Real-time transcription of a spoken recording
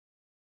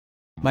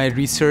My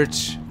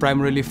research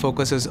primarily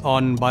focuses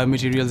on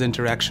biomaterials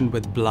interaction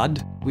with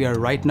blood. We are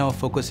right now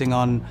focusing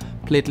on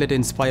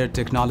platelet-inspired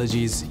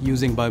technologies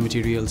using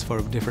biomaterials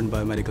for different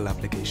biomedical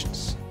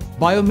applications.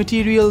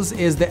 Biomaterials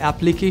is the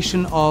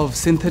application of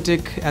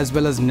synthetic as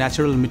well as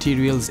natural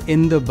materials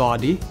in the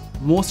body.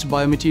 Most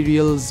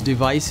biomaterials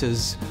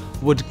devices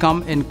would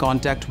come in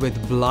contact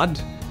with blood,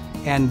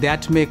 and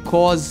that may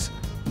cause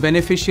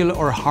beneficial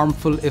or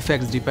harmful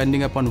effects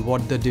depending upon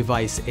what the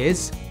device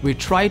is. We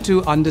try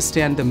to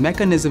understand the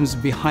mechanisms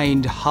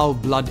behind how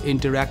blood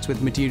interacts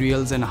with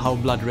materials and how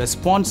blood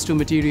responds to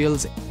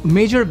materials.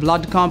 Major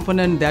blood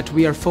component that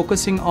we are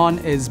focusing on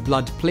is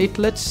blood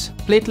platelets.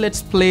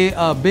 Platelets play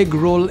a big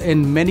role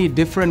in many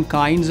different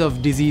kinds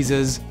of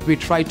diseases. We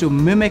try to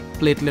mimic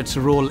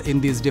platelets' role in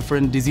these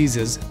different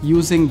diseases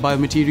using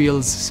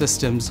biomaterials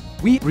systems.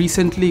 We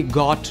recently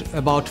got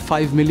about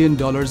 $5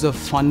 million of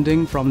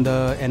funding from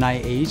the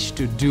NIH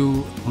to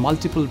do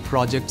multiple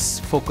projects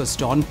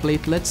focused on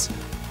platelets.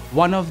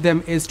 One of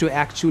them is to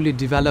actually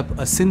develop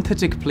a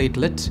synthetic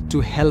platelet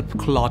to help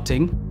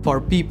clotting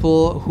for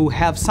people who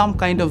have some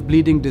kind of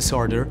bleeding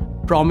disorder.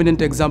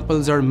 Prominent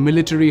examples are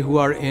military who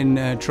are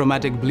in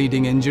traumatic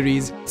bleeding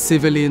injuries,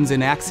 civilians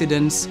in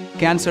accidents,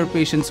 cancer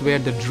patients where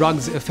the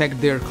drugs affect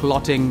their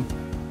clotting.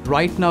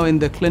 Right now in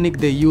the clinic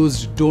they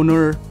use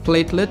donor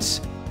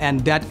platelets,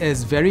 and that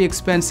is very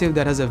expensive,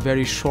 that has a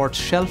very short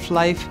shelf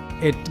life.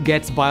 It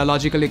gets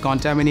biologically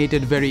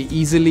contaminated very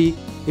easily.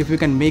 If we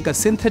can make a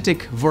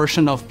synthetic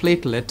version of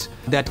platelet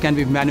that can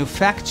be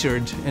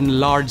manufactured in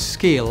large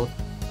scale,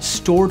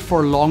 stored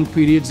for long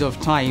periods of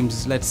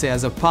times, let's say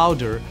as a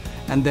powder,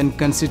 and then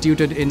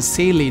constituted in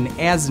saline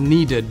as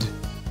needed.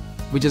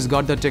 We just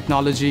got the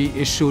technology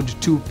issued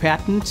 2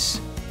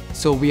 patents.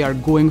 So we are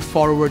going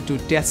forward to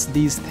test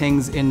these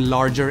things in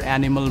larger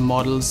animal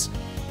models.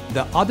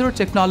 The other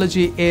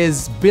technology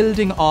is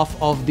building off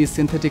of these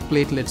synthetic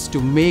platelets to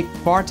make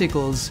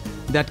particles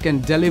that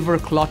can deliver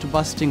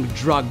clot-busting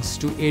drugs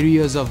to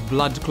areas of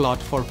blood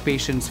clot for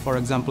patients, for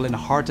example, in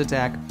heart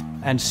attack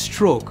and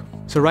stroke.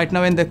 So right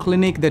now in the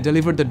clinic, they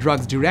deliver the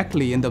drugs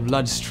directly in the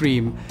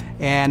bloodstream,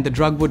 and the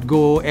drug would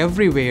go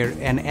everywhere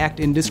and act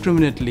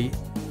indiscriminately.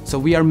 So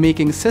we are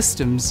making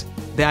systems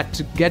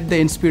that get the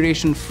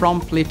inspiration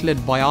from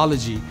platelet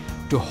biology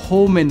to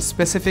home in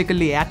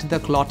specifically at the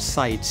clot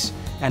sites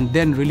and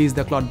then release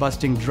the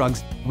clot-busting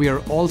drugs. We are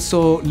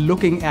also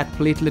looking at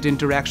platelet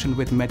interaction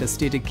with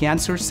metastatic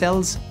cancer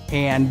cells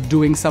and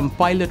doing some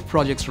pilot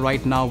projects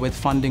right now with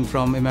funding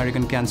from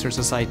American Cancer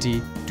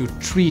Society to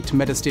treat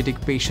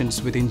metastatic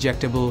patients with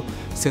injectable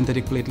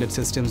synthetic platelet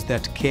systems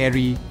that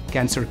carry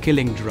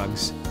cancer-killing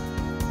drugs.